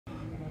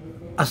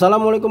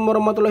Assalamualaikum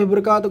warahmatullahi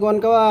wabarakatuh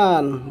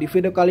kawan-kawan. Di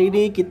video kali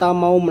ini kita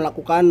mau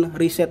melakukan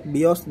reset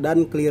BIOS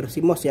dan clear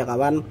Cmos ya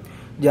kawan.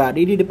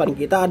 Jadi di depan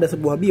kita ada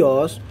sebuah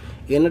BIOS.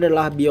 Ini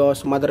adalah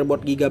BIOS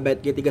motherboard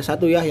Gigabyte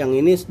G31 ya, yang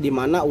ini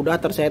dimana udah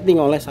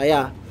tersetting oleh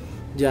saya.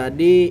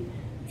 Jadi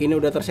ini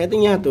udah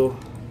tersetting ya tuh.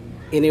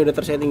 Ini udah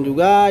tersetting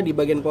juga di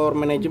bagian power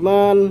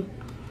management.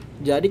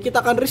 Jadi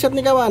kita akan reset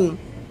nih kawan.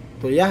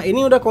 Tuh ya,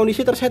 ini udah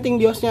kondisi tersetting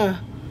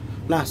BIOSnya.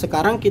 Nah,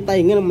 sekarang kita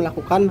ingin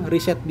melakukan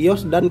reset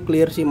BIOS dan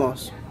clear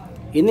Cmos.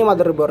 Ini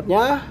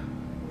motherboardnya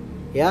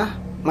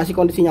ya, masih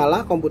kondisi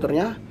nyala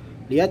komputernya.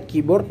 Lihat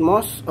keyboard,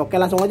 mouse. Oke,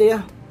 langsung aja ya.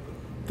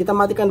 Kita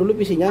matikan dulu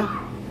PC-nya.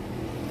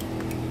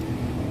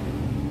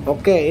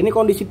 Oke, ini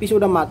kondisi PC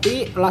udah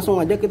mati, langsung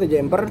aja kita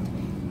jumper.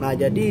 Nah,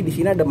 jadi di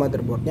sini ada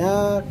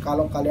motherboardnya.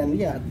 Kalau kalian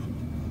lihat,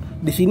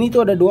 di sini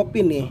tuh ada 2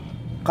 pin nih.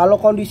 Kalau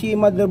kondisi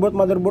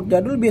motherboard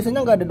jadul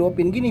biasanya nggak ada 2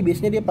 pin gini,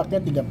 biasanya dia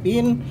pakai 3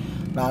 pin.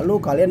 Lalu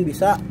kalian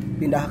bisa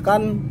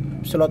pindahkan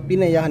slot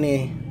pinnya ya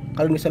nih.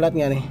 Kalian bisa lihat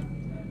nggak nih?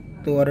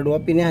 Tuh ada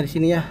 2 pin ya di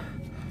sini ya.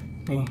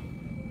 Nih.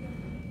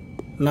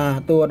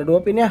 Nah, tuh ada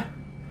 2 pin ya.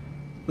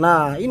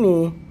 Nah,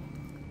 ini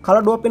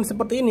kalau 2 pin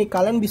seperti ini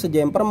kalian bisa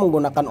jumper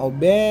menggunakan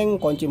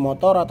obeng, kunci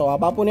motor atau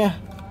apapun ya.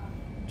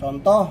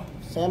 Contoh,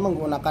 saya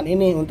menggunakan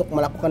ini untuk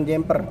melakukan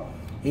jumper.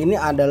 Ini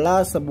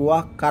adalah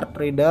sebuah card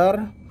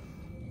reader.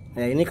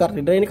 Ya, ini card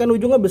reader, ini kan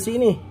ujungnya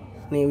besi nih.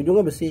 Nih,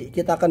 ujungnya besi.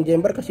 Kita akan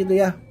jumper ke situ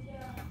ya.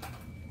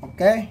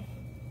 Oke.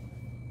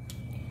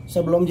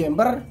 Sebelum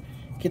jumper,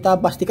 kita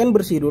pastikan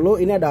bersih dulu.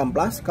 Ini ada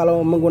amplas.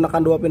 Kalau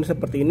menggunakan 2 pin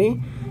seperti ini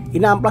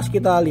amplas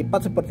kita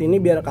lipat seperti ini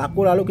biar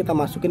kaku, lalu kita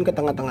masukin ke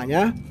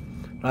tengah-tengahnya.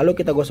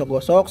 Lalu kita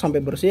gosok-gosok sampai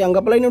bersih.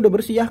 Anggaplah ini udah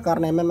bersih ya,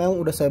 karena memang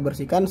udah saya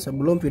bersihkan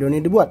sebelum video ini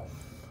dibuat.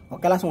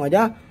 Oke, langsung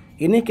aja.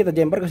 Ini kita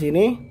jumper ke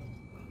sini.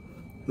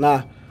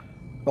 Nah,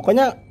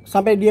 pokoknya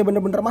sampai dia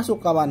bener-bener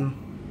masuk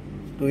kawan.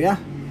 Tuh ya,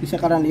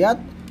 bisa kalian lihat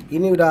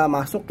ini udah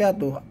masuk ya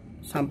tuh.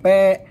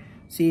 Sampai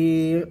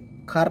si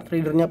card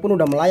readernya pun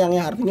udah melayang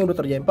ya, artinya udah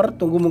terjumper.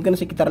 Tunggu mungkin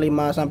sekitar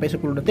 5 sampai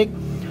 10 detik.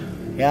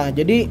 Ya,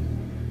 jadi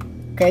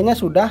kayaknya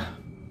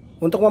sudah.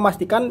 Untuk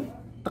memastikan,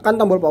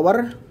 tekan tombol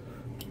power.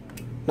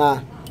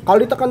 Nah, kalau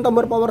ditekan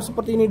tombol power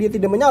seperti ini dia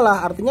tidak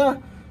menyala, artinya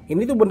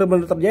ini tuh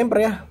bener-bener terjumper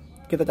ya.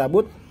 Kita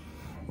cabut.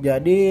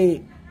 Jadi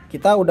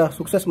kita udah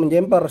sukses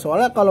menjumper.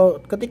 Soalnya kalau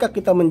ketika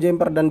kita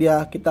menjumper dan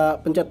kita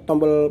pencet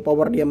tombol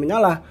power dia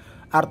menyala,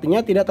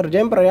 artinya tidak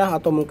terjumper ya,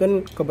 atau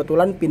mungkin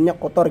kebetulan pinnya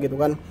kotor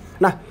gitu kan.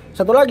 Nah,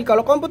 satu lagi,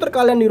 kalau komputer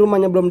kalian di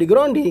rumahnya belum di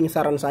grounding,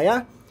 saran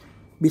saya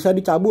bisa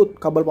dicabut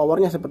kabel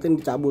powernya, seperti ini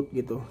dicabut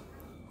gitu.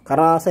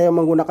 Karena saya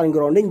menggunakan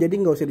grounding, jadi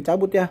nggak usah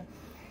dicabut ya.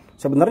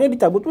 Sebenarnya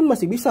dicabut pun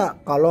masih bisa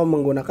kalau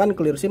menggunakan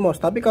clear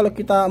Cmos, tapi kalau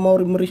kita mau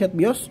mereset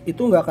BIOS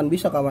itu nggak akan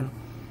bisa kawan.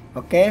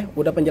 Oke,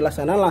 udah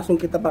penjelasannya,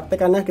 langsung kita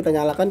praktekkan ya. Kita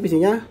nyalakan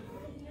PC-nya.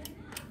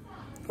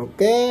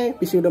 Oke,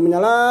 PC udah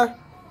menyala.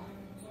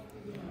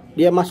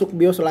 Dia masuk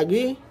BIOS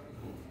lagi.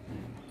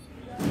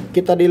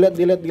 Kita delete.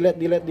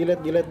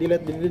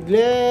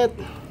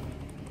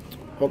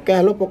 Oke,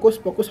 halo, fokus,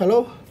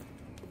 halo.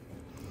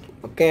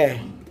 Oke.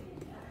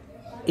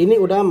 Ini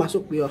udah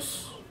masuk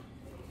BIOS.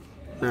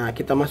 Nah,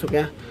 kita masuk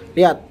ya.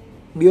 Lihat,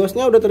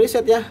 BIOS-nya udah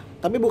terreset ya.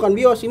 Tapi bukan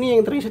BIOS, ini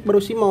yang terreset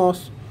baru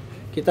Cmos.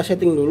 Kita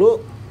setting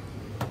dulu.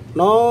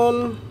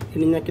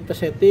 Ininya kita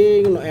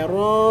setting, no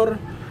error.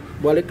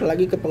 Balik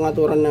lagi ke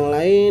pengaturan yang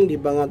lain.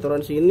 Di pengaturan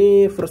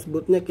sini first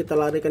bootnya kita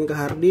larikan ke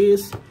hard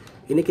disk.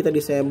 Ini kita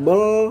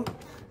disable.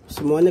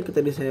 Semuanya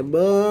kita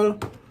disable.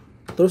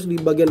 Terus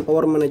di bagian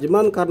power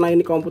management, karena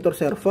ini komputer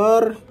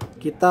server,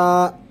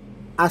 kita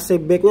AC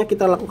backnya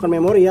kita lakukan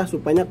memori ya,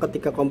 supaya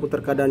ketika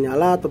komputer keadaan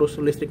nyala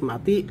terus listrik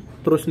mati,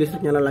 terus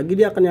listrik nyala lagi,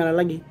 dia akan nyala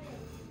lagi.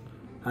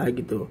 Nah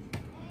gitu.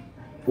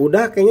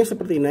 Udah kayaknya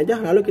seperti ini aja.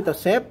 Lalu kita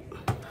save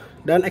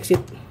dan exit.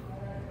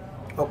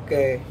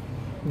 Oke,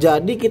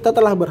 jadi kita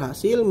telah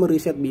berhasil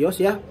mereset BIOS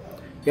ya,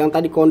 yang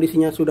tadi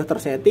kondisinya sudah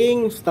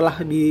tersetting.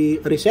 Setelah di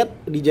reset,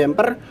 di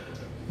jumper,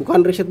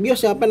 bukan reset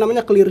BIOS ya, apa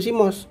namanya, clear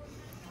Cmos.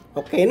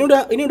 Oke, ini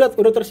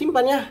udah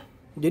tersimpan ya.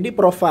 Jadi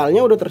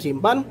profilnya udah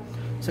tersimpan.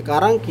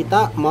 Sekarang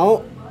kita mau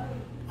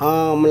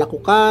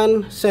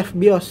melakukan save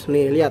BIOS.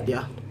 Nih lihat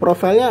ya,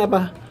 profilnya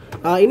apa,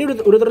 ini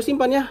udah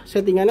tersimpan ya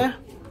settingannya.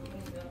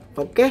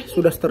 Oke,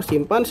 sudah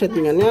tersimpan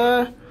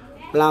settingannya.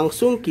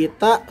 Langsung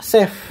kita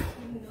save.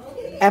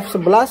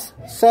 F11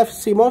 save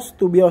Cmos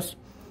to BIOS.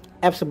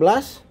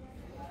 F11.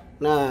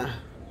 Nah,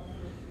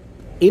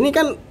 ini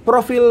kan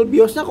profil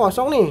BIOSnya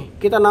kosong nih.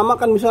 Kita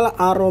namakan misalnya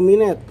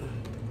Arominet.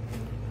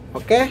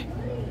 Oke.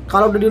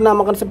 Kalau udah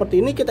dinamakan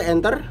seperti ini, kita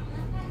enter.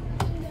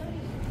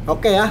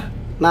 Oke ya.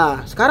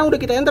 Nah, sekarang udah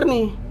kita enter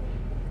nih.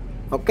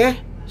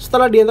 Oke.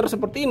 Setelah di enter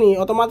seperti ini,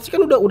 otomatis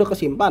kan udah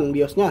kesimpan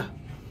BIOSnya.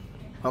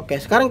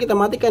 Oke, sekarang kita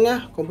matikan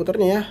ya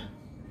komputernya ya.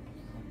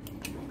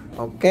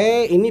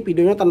 Oke, ini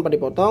videonya tanpa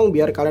dipotong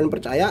biar kalian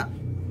percaya.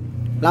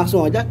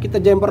 Langsung aja kita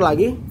jumper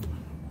lagi.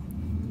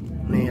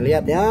 Nih,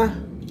 lihat ya.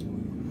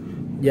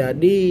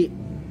 Jadi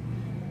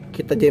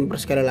kita jumper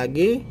sekali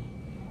lagi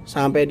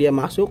sampai dia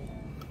masuk.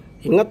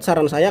 Ingat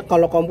saran saya,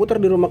 kalau komputer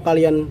di rumah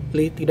kalian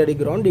tidak di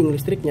grounding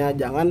listriknya,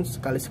 jangan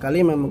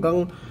sekali-sekali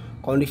memegang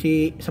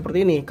kondisi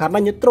seperti ini karena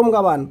nyetrum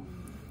kawan.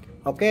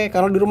 Oke,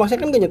 karena di rumah saya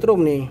kan gak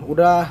nyetrum nih,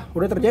 udah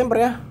terjemper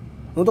ya.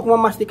 Untuk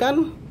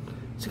memastikan,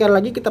 sekali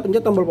lagi kita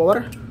pencet tombol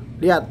power.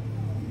 Lihat,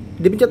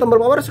 dipencet tombol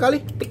power sekali,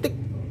 tik tik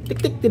tik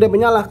tik, tidak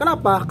menyala.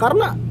 Kenapa?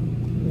 Karena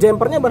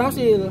jumpernya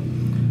berhasil.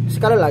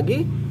 Sekali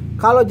lagi,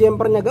 kalau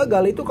jumpernya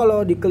gagal itu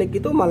kalau diklik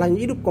itu malah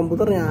hidup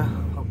komputernya.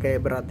 Oke,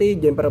 berarti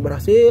jumper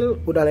berhasil.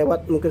 Udah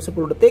lewat mungkin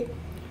 10 detik,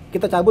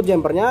 kita cabut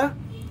jumpernya.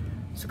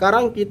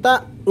 Sekarang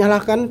kita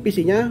nyalakan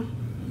PC-nya.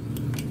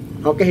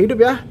 Oke,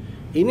 hidup ya.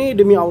 Ini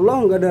demi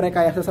Allah nggak ada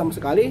rekayasa sama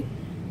sekali.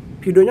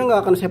 Videonya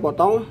nggak akan saya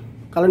potong.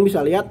 Kalian bisa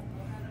lihat.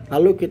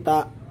 Lalu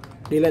kita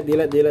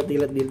delete.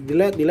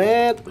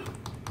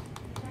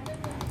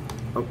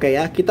 Oke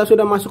ya, kita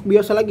sudah masuk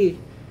BIOS lagi.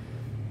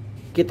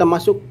 Kita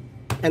masuk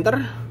enter.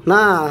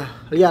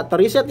 Nah, lihat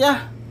terreset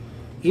ya.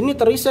 Ini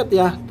terreset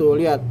ya. Tuh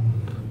lihat.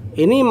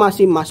 Ini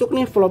masih masuk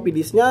nih floppy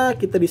disknya.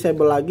 Kita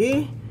disable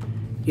lagi.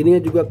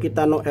 Ininya juga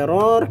kita no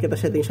error. Kita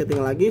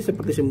setting lagi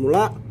seperti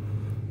semula.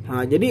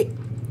 Nah,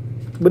 jadi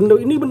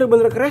ini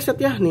bener-bener kereset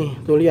ya. Nih,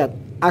 tuh lihat.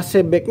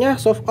 AC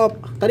back-nya soft off.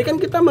 Tadi kan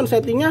kita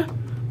men-settingnya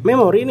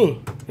memori nih,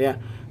 ya.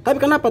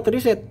 Tapi kenapa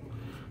terreset?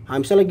 Nah,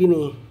 misalnya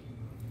gini.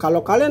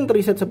 Kalau kalian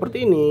terreset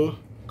seperti ini,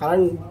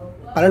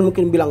 kalian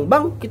mungkin bilang,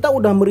 "Bang, kita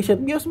udah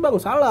mereset BIOS,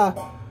 Bang." Salah.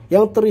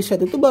 Yang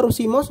terreset itu baru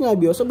Cmos-nya,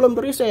 BIOS belum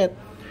terreset.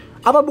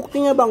 Apa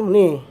buktinya, Bang?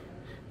 Nih.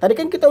 Tadi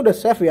kan kita udah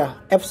save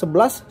ya,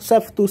 F11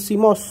 save to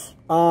Cmos,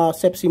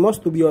 save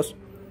Cmos to BIOS.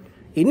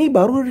 Ini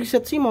baru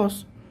reset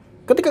Cmos.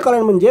 Ketika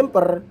kalian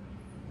menjumper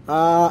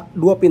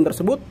dua pin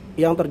tersebut,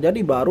 yang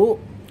terjadi baru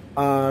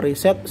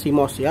reset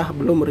Cmos ya,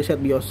 belum reset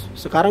BIOS.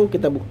 Sekarang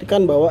kita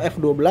buktikan bahwa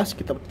F12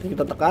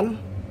 kita tekan.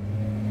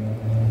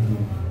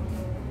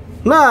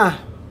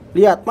 Nah,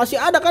 lihat masih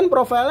ada kan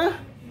profilnya.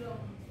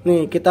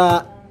 Nih,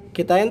 kita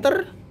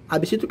enter,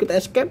 habis itu kita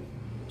escape.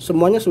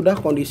 Semuanya sudah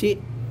kondisi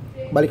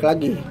balik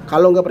lagi.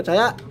 Kalau nggak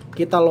percaya,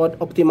 kita load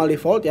optimal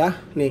default ya.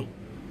 Nih,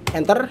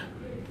 enter,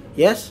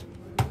 yes.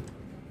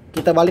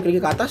 Kita balik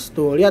lagi ke atas,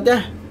 tuh lihat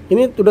ya.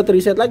 Ini sudah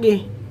terreset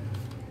lagi.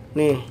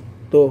 Nih,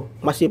 tuh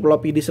masih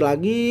floppy disk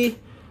lagi.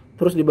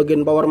 Terus di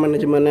bagian power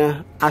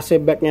manajemennya AC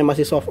back-nya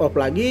masih soft off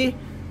lagi.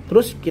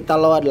 Terus kita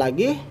load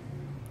lagi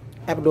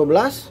F12,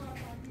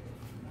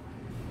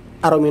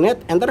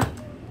 Arominate, enter.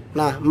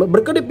 Nah,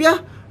 berkedip ya.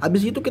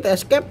 Habis itu kita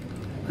escape.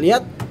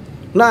 Lihat.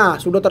 Nah,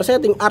 sudah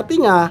tersetting.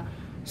 Artinya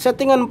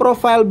settingan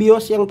profile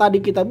BIOS yang tadi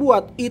kita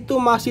buat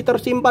itu masih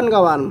tersimpan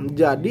kawan.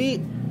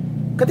 Jadi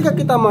ketika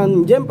kita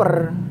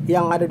menjumper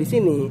yang ada di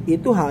sini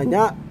itu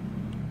hanya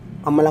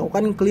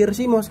melakukan clear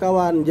Cmos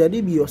kawan.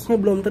 Jadi BIOSnya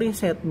belum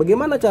terreset.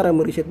 Bagaimana cara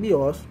mereset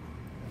BIOS?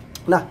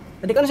 Nah,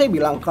 tadi kan saya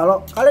bilang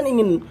kalau kalian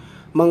ingin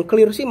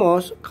mengclear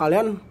Cmos,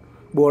 kalian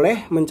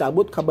boleh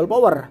mencabut kabel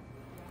power.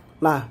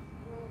 Nah,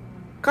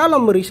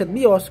 kalau mereset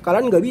BIOS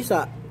kalian nggak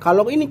bisa.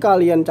 Kalau ini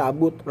kalian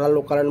cabut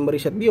lalu kalian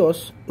mereset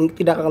BIOS,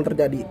 tidak akan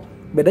terjadi.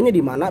 Bedanya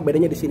di mana?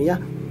 Bedanya di sini ya.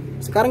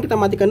 Sekarang kita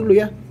matikan dulu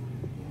ya.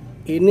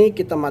 Ini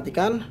kita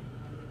matikan.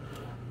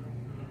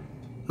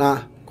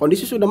 Nah,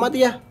 kondisi sudah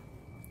mati ya.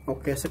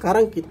 Oke,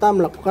 sekarang kita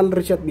melakukan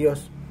reset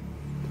BIOS.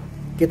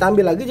 Kita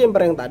ambil lagi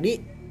jumper yang tadi,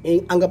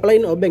 anggaplah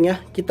ini obeng ya.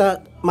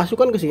 Kita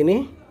masukkan ke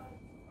sini.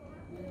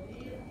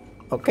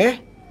 Oke.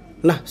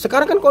 Nah,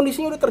 sekarang kan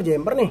kondisinya udah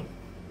terjumper nih.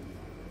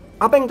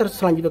 Apa yang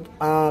selanjutnya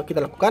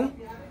kita lakukan?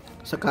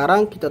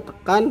 Sekarang kita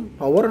tekan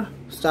power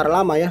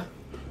secara lama ya.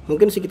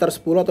 Mungkin sekitar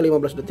 10 atau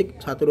 15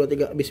 detik. 1 2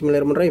 3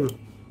 bismillahirrahmanirrahim.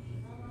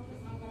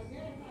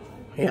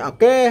 Ya,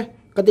 oke.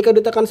 Ketika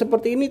ditekan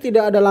seperti ini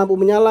tidak ada lampu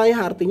menyala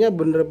ya, artinya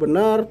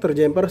benar-benar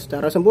terjumper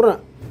secara sempurna.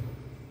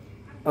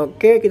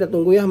 Oke, kita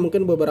tunggu ya,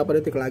 mungkin beberapa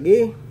detik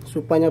lagi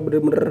supaya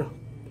benar-benar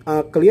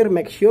clear,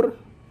 make sure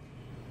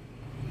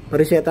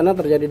resetannya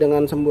terjadi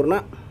dengan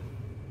sempurna.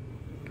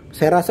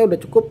 Saya rasa udah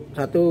cukup.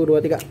 1 2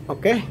 3.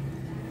 Oke.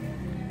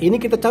 Ini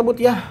kita cabut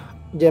ya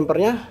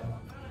jumpernya.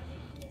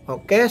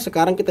 Oke,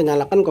 sekarang kita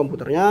nyalakan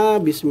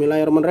komputernya.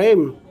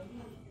 Bismillahirrahmanirrahim.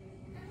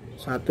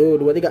 1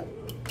 2 3.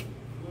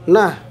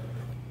 Nah,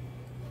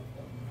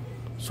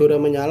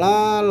 sudah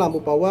menyala lampu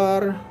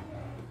power,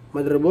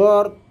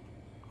 motherboard,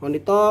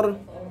 monitor,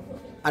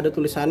 ada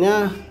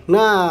tulisannya.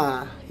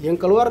 Nah, yang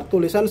keluar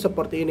tulisan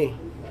seperti ini.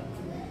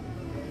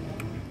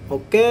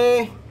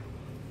 Oke.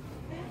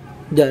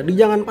 Jadi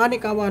jangan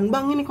panik kawan.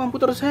 Bang, ini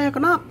komputer saya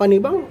kenapa nih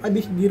bang?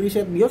 Habis di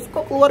reset BIOS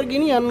kok keluar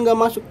ginian, nggak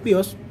masuk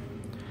BIOS.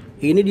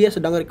 Ini dia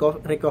sedang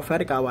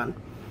recovery kawan.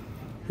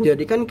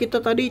 Jadi kan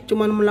kita tadi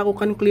cuman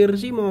melakukan clear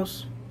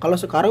Cmos. Kalau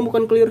sekarang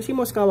bukan clear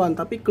Cmos kawan,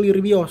 tapi clear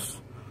BIOS.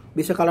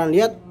 Bisa kalian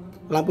lihat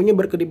lampunya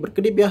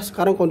berkedip-berkedip ya.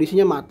 Sekarang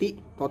kondisinya mati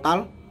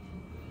total.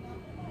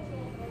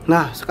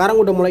 Nah,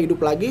 sekarang udah mulai hidup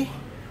lagi.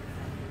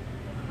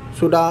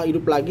 Sudah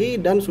hidup lagi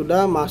dan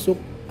sudah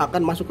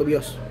akan masuk ke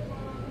BIOS.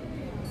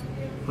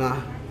 Nah,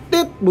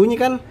 tit bunyi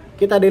kan.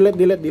 Kita delete.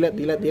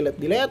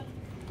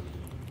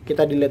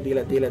 Kita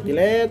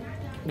delete.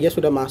 Dia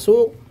sudah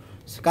masuk.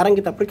 Sekarang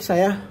kita periksa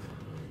ya.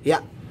 Ya.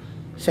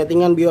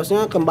 Settingan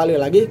BIOSnya kembali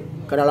lagi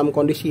ke dalam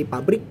kondisi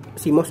pabrik.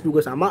 Cmos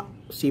juga sama.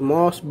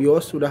 Cmos,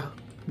 BIOS sudah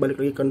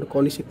balik lagi ke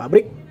kondisi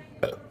pabrik.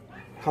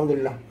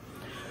 Alhamdulillah.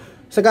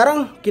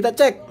 Sekarang kita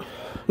cek.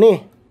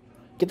 Nih,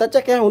 kita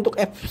cek ya untuk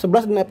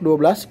F11 dan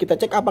F12. Kita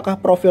cek apakah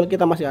profil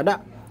kita masih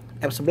ada.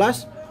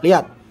 F11,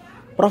 lihat.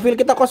 Profil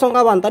kita kosong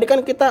kawan. Tadi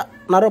kan kita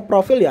naruh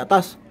profil di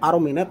atas,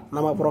 arrow minute,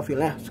 nama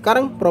profilnya.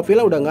 Sekarang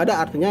profilnya udah nggak ada,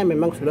 artinya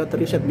memang sudah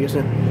terreset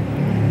biasanya.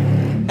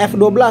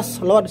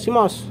 F12, load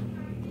Cmos.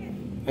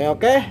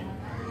 Oke.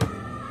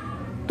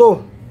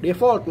 Tuh,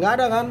 default nggak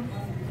ada kan.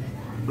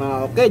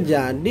 Nah oke,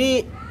 jadi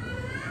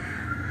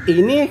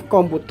ini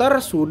komputer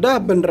sudah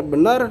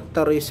benar-benar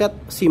terreset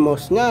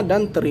Cmos-nya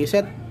dan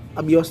terreset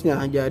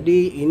BIOS-nya.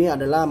 Jadi ini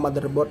adalah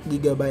motherboard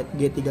Gigabyte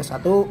G31.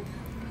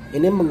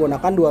 Ini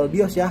menggunakan dual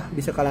BIOS ya,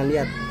 bisa kalian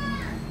lihat.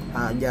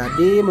 Nah,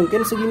 jadi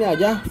mungkin segini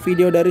aja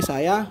video dari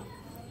saya.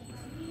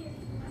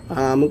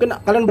 Mungkin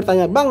kalian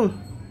bertanya, bang,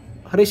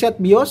 reset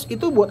BIOS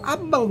itu buat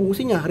apa bang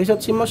fungsinya? Reset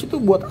Cmos itu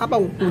buat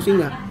apa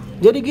fungsinya?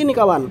 Jadi gini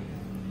kawan,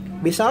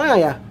 misalnya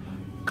ya,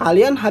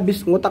 kalian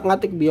habis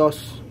ngutak-ngatik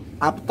BIOS,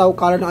 atau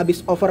kalian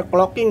habis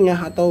overclocking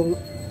ya, atau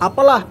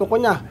apalah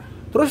pokoknya,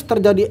 terus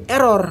terjadi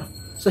error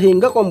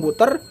sehingga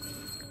komputer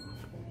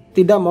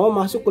tidak mau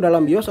masuk ke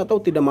dalam BIOS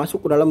atau tidak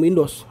masuk ke dalam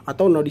Windows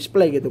atau no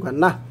display gitu kan.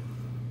 Nah,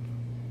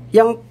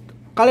 yang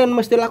kalian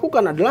mesti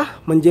lakukan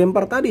adalah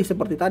menjumper tadi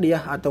seperti tadi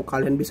ya, atau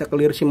kalian bisa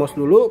clear Cmos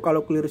dulu.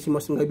 Kalau clear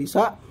Cmos nggak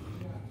bisa,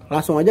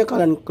 langsung aja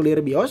kalian clear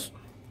BIOS.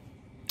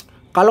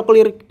 Kalau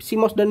clear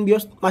Cmos dan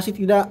BIOS masih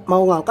tidak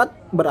mau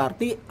ngangkat,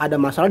 berarti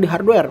ada masalah di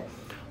hardware.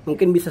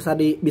 Mungkin bisa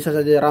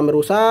saja RAM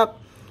rusak,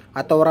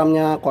 atau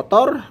RAM-nya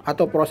kotor,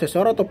 atau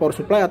prosesor, atau power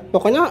supply.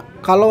 Pokoknya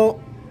kalau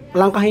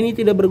langkah ini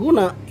tidak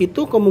berguna,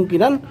 itu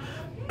kemungkinan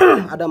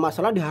ada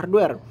masalah di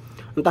hardware.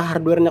 Entah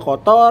hardwarenya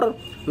kotor,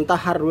 entah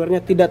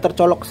hardwarenya tidak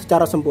tercolok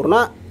secara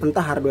sempurna,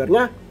 entah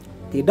hardwarenya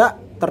tidak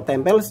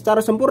tertempel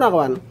secara sempurna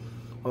kawan.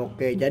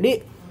 Oke,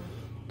 jadi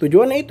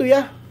tujuannya itu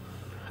ya.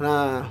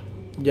 Nah,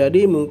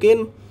 jadi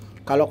mungkin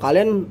kalau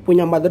kalian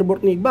punya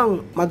motherboard nih,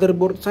 bang,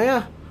 motherboard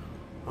saya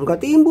nggak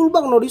timbul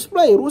bang, no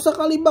display, rusak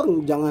kali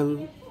bang.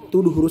 Jangan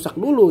tuduh rusak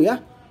dulu ya.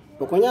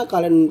 Pokoknya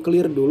kalian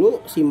clear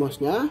dulu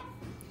Cmos-nya,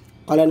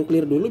 kalian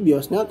clear dulu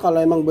BIOS-nya.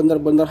 Kalau emang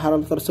benar-benar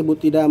hal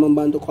tersebut tidak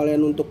membantu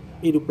kalian untuk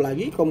hidup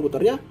lagi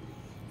komputernya,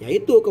 ya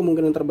itu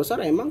kemungkinan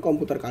terbesar emang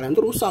komputer kalian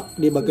tuh rusak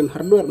di bagian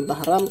hardware, entah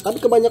RAM. Tapi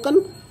kebanyakan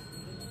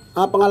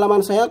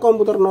pengalaman saya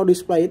komputer no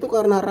display itu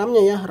karena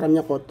RAM-nya ya,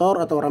 RAM-nya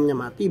kotor atau RAM-nya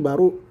mati,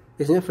 baru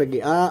biasanya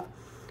VGA,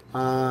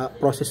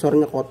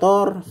 prosesornya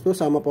kotor, terus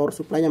sama power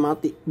supply-nya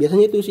mati.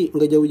 Biasanya itu sih,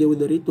 nggak jauh-jauh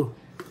dari itu.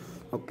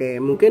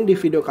 Oke, mungkin di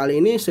video kali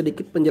ini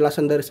sedikit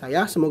penjelasan dari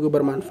saya, semoga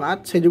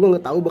bermanfaat. Saya juga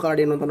nggak tahu bakal ada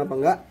yang nonton apa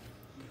enggak.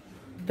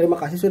 Terima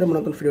kasih sudah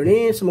menonton video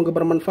ini, semoga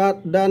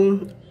bermanfaat,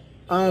 dan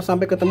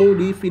sampai ketemu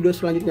di video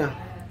selanjutnya.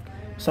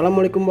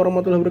 Assalamualaikum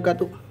warahmatullahi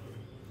wabarakatuh.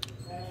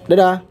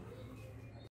 Dadah.